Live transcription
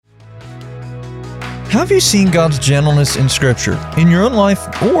Have you seen God's gentleness in Scripture, in your own life,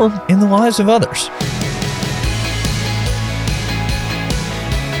 or in the lives of others?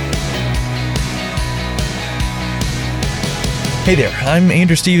 Hey there, I'm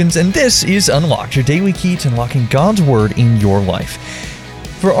Andrew Stevens, and this is Unlocked, your daily key to unlocking God's Word in your life.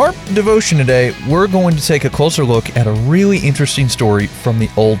 For our devotion today, we're going to take a closer look at a really interesting story from the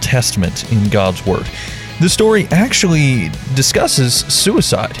Old Testament in God's Word. The story actually discusses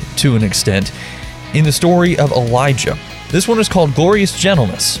suicide to an extent in the story of Elijah. This one is called Glorious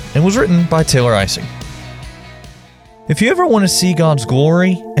Gentleness and was written by Taylor Ising. If you ever want to see God's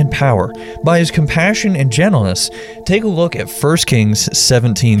glory and power by His compassion and gentleness, take a look at 1 Kings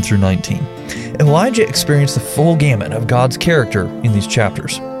 17 through 19. Elijah experienced the full gamut of God's character in these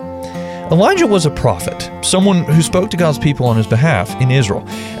chapters. Elijah was a prophet, someone who spoke to God's people on his behalf in Israel,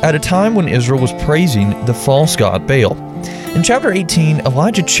 at a time when Israel was praising the false god Baal. In chapter 18,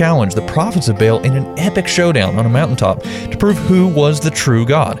 Elijah challenged the prophets of Baal in an epic showdown on a mountaintop to prove who was the true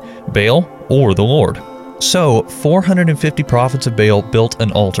God, Baal or the Lord. So, 450 prophets of Baal built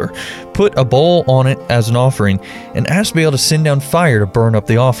an altar, put a bowl on it as an offering, and asked Baal to send down fire to burn up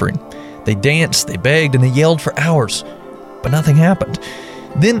the offering. They danced, they begged, and they yelled for hours, but nothing happened.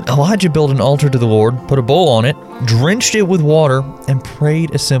 Then Elijah built an altar to the Lord, put a bowl on it, drenched it with water, and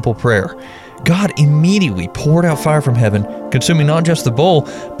prayed a simple prayer. God immediately poured out fire from heaven, consuming not just the bowl,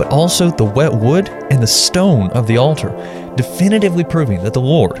 but also the wet wood and the stone of the altar, definitively proving that the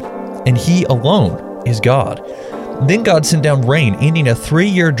Lord, and He alone, is God. Then God sent down rain, ending a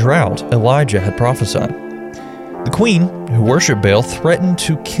 3-year drought Elijah had prophesied. The queen, who worshipped Baal, threatened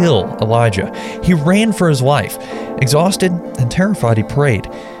to kill Elijah. He ran for his life. Exhausted and terrified, he prayed,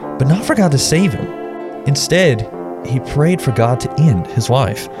 but not for God to save him. Instead, he prayed for God to end his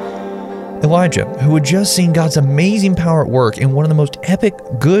life. Elijah, who had just seen God's amazing power at work in one of the most epic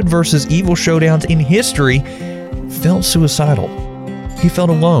good versus evil showdowns in history, felt suicidal. He felt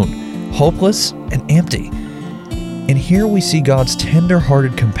alone, hopeless, and empty. And here we see God's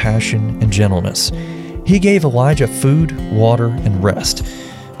tender-hearted compassion and gentleness. He gave Elijah food, water, and rest.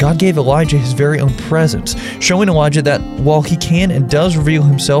 God gave Elijah His very own presence, showing Elijah that while he can and does reveal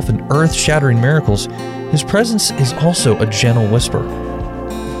Himself in earth-shattering miracles, His presence is also a gentle whisper.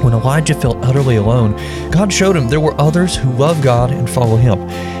 When Elijah felt utterly alone, God showed him there were others who love God and follow Him,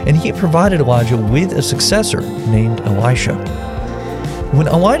 and He provided Elijah with a successor named Elisha. When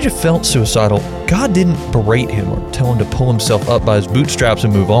Elijah felt suicidal, God didn't berate him or tell him to pull himself up by his bootstraps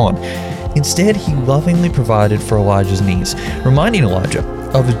and move on. Instead, He lovingly provided for Elijah's needs, reminding Elijah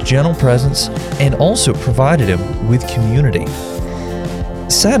of His gentle presence and also provided him with community.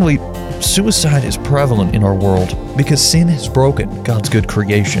 Sadly, suicide is prevalent in our world because sin has broken God's good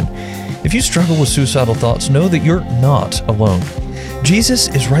creation. If you struggle with suicidal thoughts, know that you're not alone. Jesus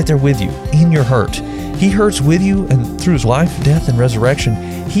is right there with you in your hurt. He hurts with you, and through His life, death, and resurrection,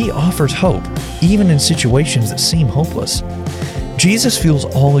 He offers hope, even in situations that seem hopeless. Jesus feels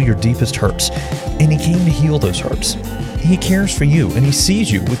all of your deepest hurts, and He came to heal those hurts. He cares for you, and He sees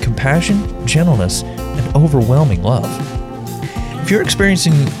you with compassion, gentleness, and overwhelming love. If you're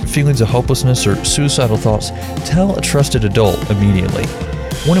experiencing feelings of hopelessness or suicidal thoughts, tell a trusted adult immediately.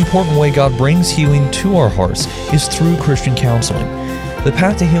 One important way God brings healing to our hearts is through Christian counseling. The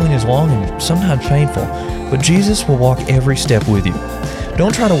path to healing is long and sometimes painful, but Jesus will walk every step with you.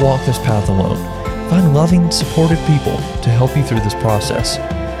 Don't try to walk this path alone. Find loving, supportive people to help you through this process.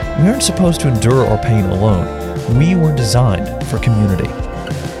 We aren't supposed to endure our pain alone. We were designed for community.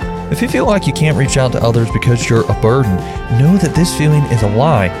 If you feel like you can't reach out to others because you're a burden, know that this feeling is a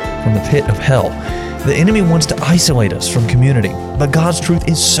lie from the pit of hell. The enemy wants to isolate us from community, but God's truth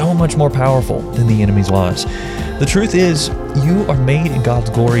is so much more powerful than the enemy's lies. The truth is, you are made in God's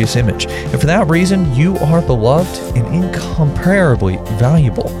glorious image, and for that reason, you are beloved and incomparably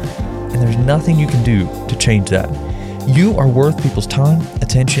valuable. And there's nothing you can do to change that. You are worth people's time,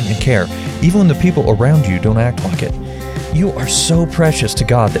 attention, and care, even when the people around you don't act like it. You are so precious to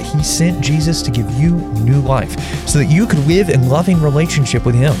God that He sent Jesus to give you new life, so that you could live in loving relationship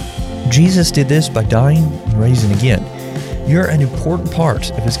with Him. Jesus did this by dying and raising again. You're an important part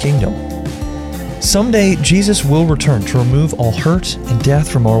of His kingdom. Someday, Jesus will return to remove all hurt and death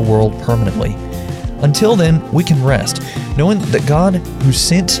from our world permanently. Until then, we can rest, knowing that God, who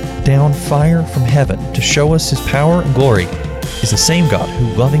sent down fire from heaven to show us His power and glory, is the same God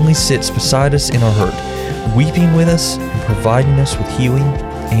who lovingly sits beside us in our hurt, weeping with us and providing us with healing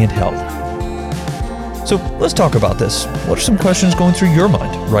and help. So let's talk about this. What are some questions going through your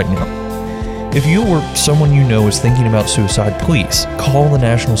mind right now? If you or someone you know is thinking about suicide, please call the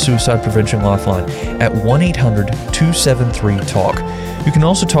National Suicide Prevention Lifeline at 1-800-273-TALK. You can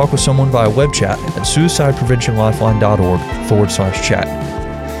also talk with someone via web chat at suicidepreventionlifeline.org/chat.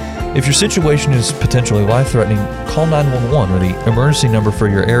 If your situation is potentially life-threatening, call 911 or the emergency number for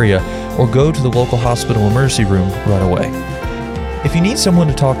your area, or go to the local hospital emergency room right away. If you need someone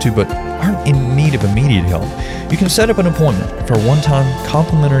to talk to but aren't in need of immediate help, you can set up an appointment for a one-time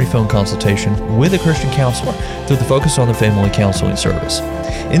complimentary phone consultation with a Christian counselor through the Focus on the Family Counseling Service.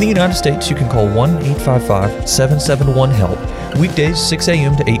 In the United States, you can call 1-855-771-HELP, weekdays 6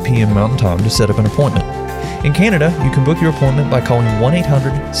 a.m. to 8 p.m. Mountain Time to set up an appointment. In Canada, you can book your appointment by calling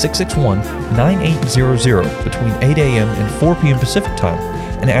 1-800-661-9800 between 8 a.m. and 4 p.m. Pacific Time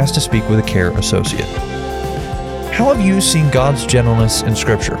and ask to speak with a care associate. How have you seen God's gentleness in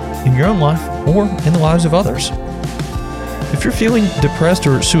Scripture, in your own life or in the lives of others? If you're feeling depressed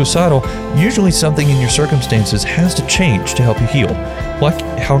or suicidal, usually something in your circumstances has to change to help you heal, like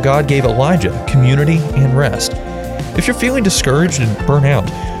how God gave Elijah community and rest. If you're feeling discouraged and burnt out,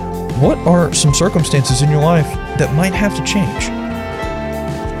 what are some circumstances in your life that might have to change?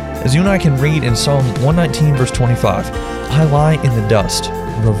 As you and I can read in Psalm 119, verse 25, I lie in the dust,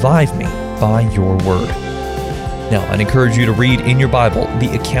 revive me by your word. Now, I'd encourage you to read in your Bible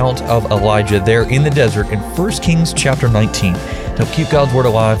the account of Elijah there in the desert in 1 Kings chapter 19 to help keep God's word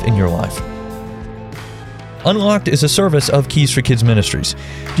alive in your life. Unlocked is a service of Keys for Kids Ministries. Do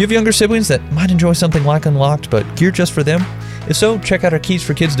you have younger siblings that might enjoy something like Unlocked but geared just for them? If so, check out our Keys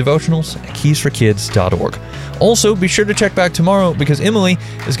for Kids devotionals at keysforkids.org. Also, be sure to check back tomorrow because Emily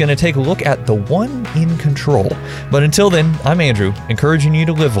is going to take a look at the one in control. But until then, I'm Andrew, encouraging you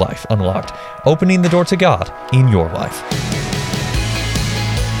to live life unlocked, opening the door to God in your life.